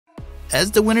As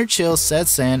the winter chill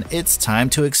sets in, it's time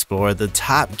to explore the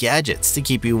top gadgets to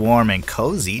keep you warm and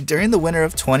cozy during the winter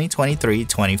of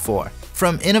 2023-24.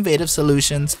 From innovative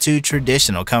solutions to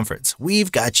traditional comforts,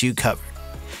 we've got you covered.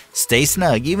 Stay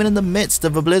snug even in the midst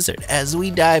of a blizzard as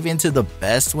we dive into the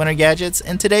best winter gadgets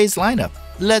in today's lineup.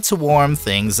 Let's warm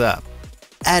things up.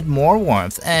 Add more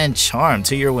warmth and charm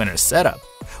to your winter setup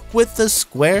with the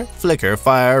Square Flicker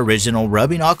Fire Original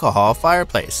Rubbing Alcohol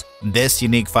Fireplace. This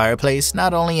unique fireplace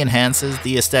not only enhances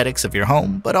the aesthetics of your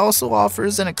home, but also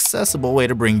offers an accessible way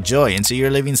to bring joy into your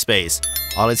living space.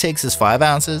 All it takes is 5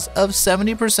 ounces of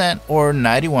 70% or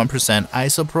 91%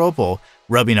 isopropyl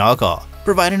rubbing alcohol,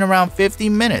 providing around 50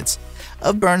 minutes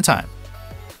of burn time.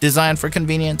 Designed for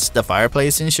convenience, the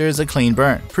fireplace ensures a clean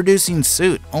burn, producing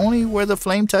soot only where the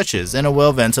flame touches in a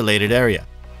well-ventilated area.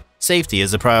 Safety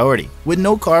is a priority, with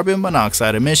no carbon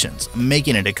monoxide emissions,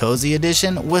 making it a cozy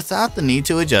addition without the need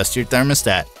to adjust your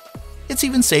thermostat. It's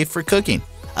even safe for cooking,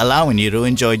 allowing you to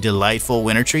enjoy delightful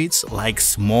winter treats like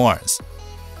s'mores.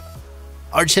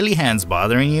 Are chilly hands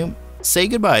bothering you? Say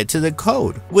goodbye to the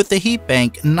cold with the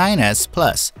HeatBank 9S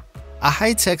Plus, a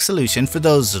high-tech solution for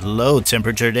those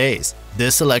low-temperature days.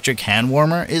 This electric hand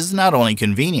warmer is not only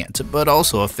convenient, but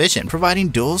also efficient, providing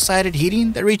dual-sided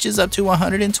heating that reaches up to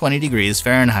 120 degrees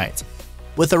Fahrenheit.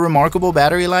 With a remarkable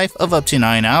battery life of up to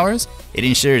 9 hours, it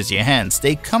ensures your hands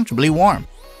stay comfortably warm.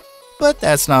 But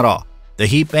that's not all. The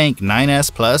HeatBank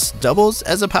 9S Plus doubles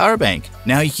as a power bank.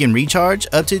 Now you can recharge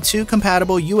up to 2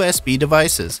 compatible USB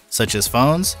devices, such as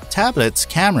phones, tablets,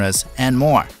 cameras, and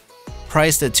more.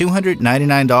 Priced at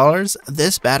 $299,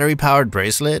 this battery-powered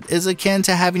bracelet is akin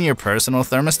to having your personal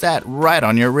thermostat right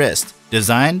on your wrist.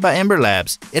 Designed by Ember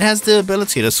Labs, it has the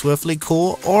ability to swiftly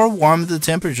cool or warm the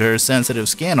temperature-sensitive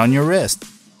skin on your wrist.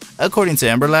 According to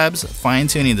Ember Labs,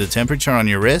 fine-tuning the temperature on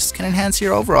your wrist can enhance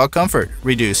your overall comfort,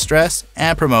 reduce stress,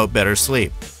 and promote better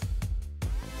sleep.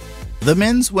 The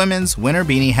Men's Women's Winter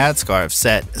Beanie Hat Scarf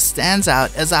set stands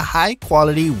out as a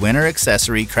high-quality winter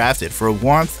accessory crafted for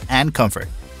warmth and comfort.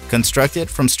 Constructed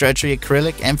from stretchy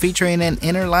acrylic and featuring an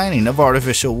inner lining of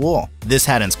artificial wool, this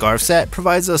hat and scarf set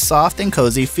provides a soft and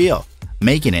cozy feel,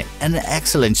 making it an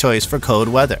excellent choice for cold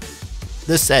weather.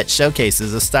 The set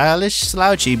showcases a stylish,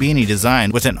 slouchy beanie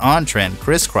design with an on-trend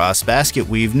crisscross basket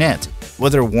weave knit.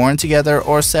 Whether worn together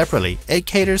or separately, it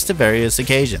caters to various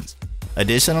occasions.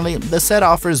 Additionally, the set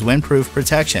offers windproof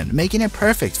protection, making it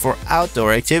perfect for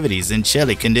outdoor activities in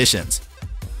chilly conditions.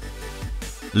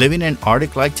 Living in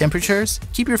Arctic-like temperatures?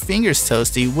 Keep your fingers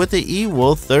toasty with the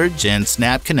eWool 3rd Gen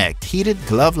Snap Connect heated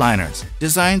glove liners,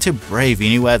 designed to brave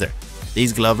any weather.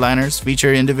 These glove liners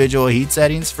feature individual heat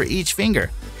settings for each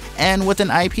finger, and with an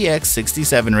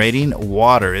IPX67 rating,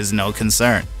 water is no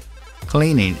concern.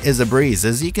 Cleaning is a breeze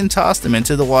as you can toss them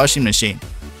into the washing machine.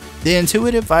 The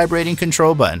intuitive vibrating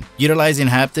control button, utilizing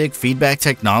haptic feedback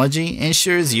technology,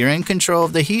 ensures you're in control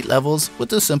of the heat levels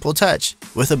with a simple touch.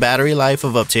 With a battery life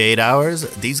of up to 8 hours,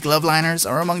 these glove liners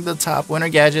are among the top winter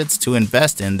gadgets to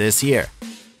invest in this year.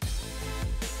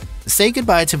 Say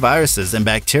goodbye to viruses and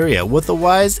bacteria with the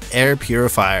Wise Air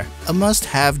Purifier, a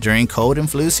must-have during cold and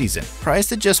flu season.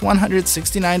 Priced at just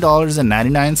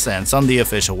 $169.99 on the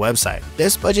official website,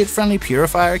 this budget-friendly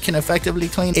purifier can effectively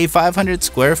clean a 500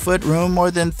 square foot room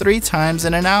more than 3 times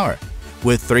in an hour.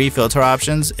 With 3 filter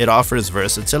options, it offers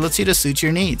versatility to suit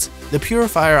your needs. The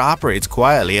purifier operates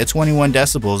quietly at 21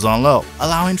 decibels on low,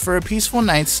 allowing for a peaceful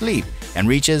night's sleep, and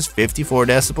reaches 54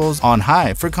 decibels on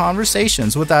high for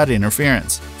conversations without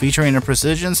interference. Featuring a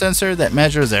precision sensor that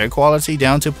measures air quality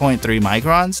down to 0.3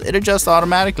 microns, it adjusts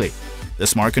automatically. The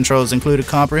smart controls include a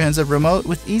comprehensive remote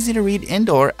with easy-to-read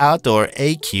indoor-outdoor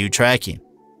AQ tracking.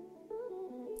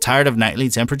 Tired of nightly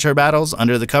temperature battles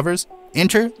under the covers?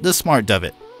 Enter the Smart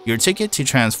Duvet, your ticket to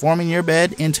transforming your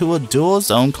bed into a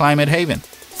dual-zone climate haven.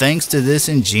 Thanks to this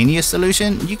ingenious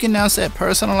solution, you can now set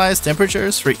personalized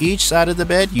temperatures for each side of the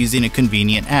bed using a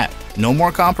convenient app. No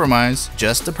more compromise,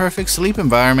 just the perfect sleep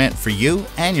environment for you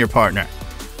and your partner.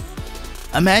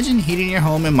 Imagine heating your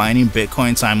home and mining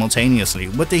Bitcoin simultaneously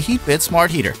with the HeatBit Smart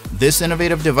Heater. This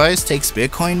innovative device takes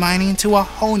Bitcoin mining to a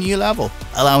whole new level,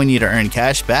 allowing you to earn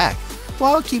cash back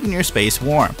while keeping your space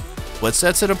warm. What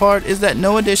sets it apart is that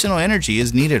no additional energy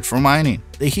is needed for mining.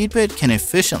 The HeatBit can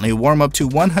efficiently warm up to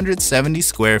 170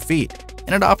 square feet,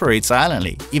 and it operates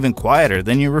silently, even quieter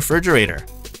than your refrigerator.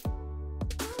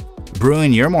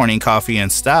 Brewing your morning coffee in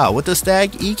style with the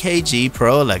Stag EKG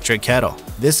Pro Electric Kettle.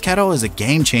 This kettle is a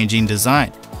game-changing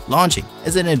design, launching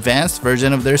as an advanced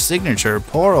version of their signature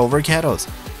pour-over kettles.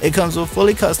 It comes with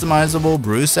fully customizable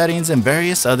brew settings and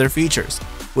various other features,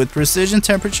 with precision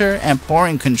temperature and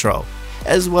pouring control,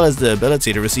 as well as the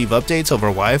ability to receive updates over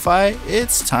Wi-Fi.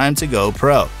 It's time to go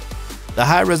pro. The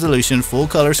high-resolution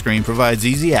full-color screen provides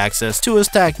easy access to a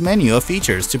stacked menu of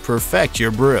features to perfect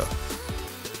your brew.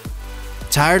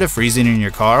 Tired of freezing in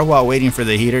your car while waiting for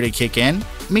the heater to kick in?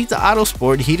 Meet the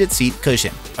AutoSport Heated Seat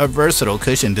Cushion, a versatile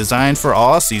cushion designed for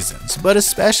all seasons, but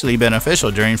especially beneficial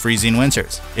during freezing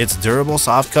winters. Its durable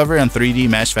soft cover and 3D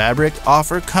mesh fabric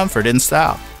offer comfort and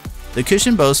style. The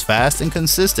cushion boasts fast and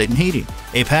consistent heating,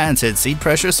 a patented seat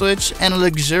pressure switch, and a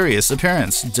luxurious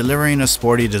appearance, delivering a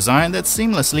sporty design that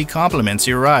seamlessly complements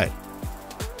your ride.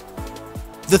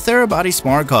 The Therabody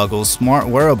Smart Goggles Smart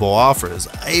Wearable offers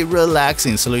a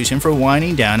relaxing solution for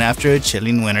winding down after a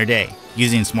chilling winter day.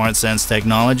 Using SmartSense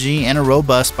technology and a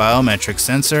robust biometric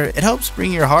sensor, it helps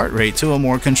bring your heart rate to a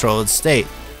more controlled state.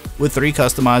 With 3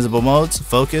 customizable modes,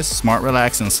 Focus, Smart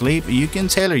Relax, and Sleep, you can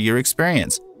tailor your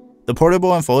experience. The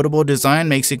portable and foldable design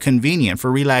makes it convenient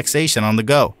for relaxation on the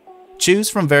go. Choose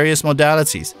from various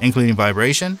modalities, including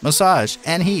vibration, massage,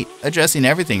 and heat, addressing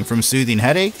everything from soothing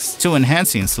headaches to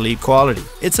enhancing sleep quality.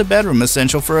 It's a bedroom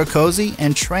essential for a cozy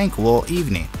and tranquil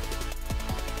evening.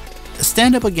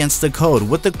 Stand up against the cold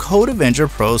with the Code Avenger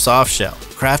Pro Soft Shell,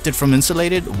 crafted from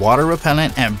insulated,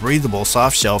 water-repellent, and breathable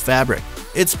soft shell fabric.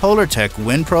 Its PolarTech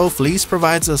Wind Pro fleece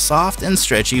provides a soft and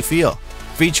stretchy feel,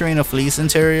 featuring a fleece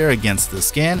interior against the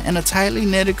skin and a tightly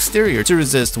knit exterior to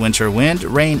resist winter wind,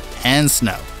 rain, and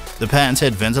snow. The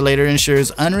patented ventilator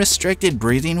ensures unrestricted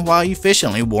breathing while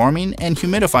efficiently warming and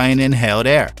humidifying inhaled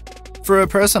air. For a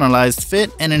personalized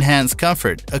fit and enhanced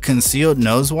comfort, a concealed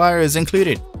nose wire is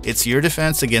included. It's your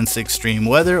defense against extreme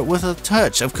weather with a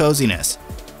touch of coziness.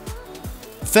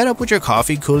 Fed up with your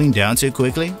coffee cooling down too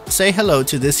quickly? Say hello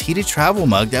to this heated travel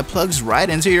mug that plugs right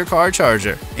into your car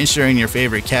charger, ensuring your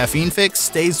favorite caffeine fix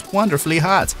stays wonderfully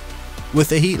hot.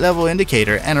 With a heat level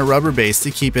indicator and a rubber base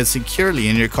to keep it securely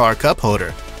in your car cup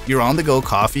holder, your on-the-go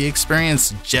coffee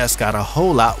experience just got a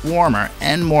whole lot warmer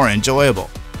and more enjoyable.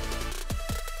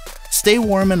 Stay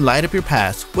warm and light up your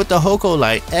path with the Hoco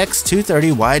Light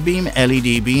X230 Wide Beam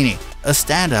LED Beanie, a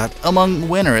standout among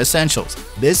winter essentials.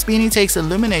 This beanie takes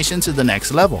illumination to the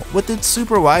next level with its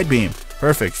super wide beam,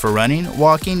 perfect for running,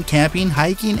 walking, camping,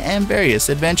 hiking, and various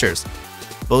adventures.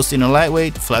 Boasting a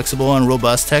lightweight, flexible, and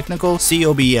robust technical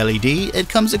COB LED, it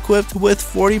comes equipped with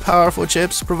 40 powerful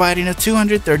chips providing a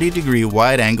 230-degree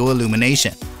wide-angle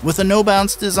illumination. With a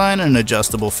no-bounce design and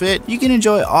adjustable fit, you can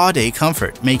enjoy all-day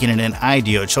comfort, making it an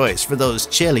ideal choice for those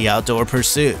chilly outdoor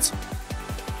pursuits.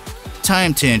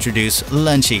 Time to introduce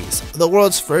Lunchies, the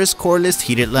world's first cordless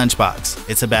heated lunchbox.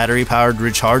 It's a battery-powered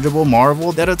rechargeable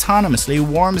marvel that autonomously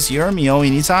warms your meal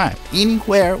anytime,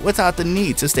 anywhere without the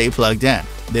need to stay plugged in.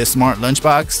 This smart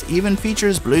lunchbox even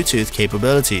features Bluetooth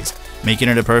capabilities, making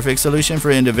it a perfect solution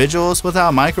for individuals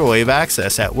without microwave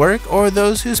access at work or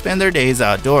those who spend their days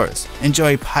outdoors.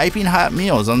 Enjoy piping hot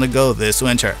meals on the go this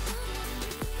winter.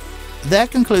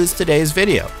 That concludes today's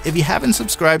video. If you haven't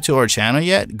subscribed to our channel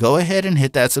yet, go ahead and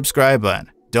hit that subscribe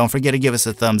button. Don't forget to give us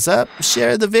a thumbs up,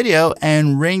 share the video,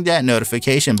 and ring that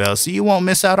notification bell so you won't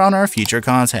miss out on our future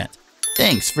content.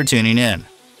 Thanks for tuning in.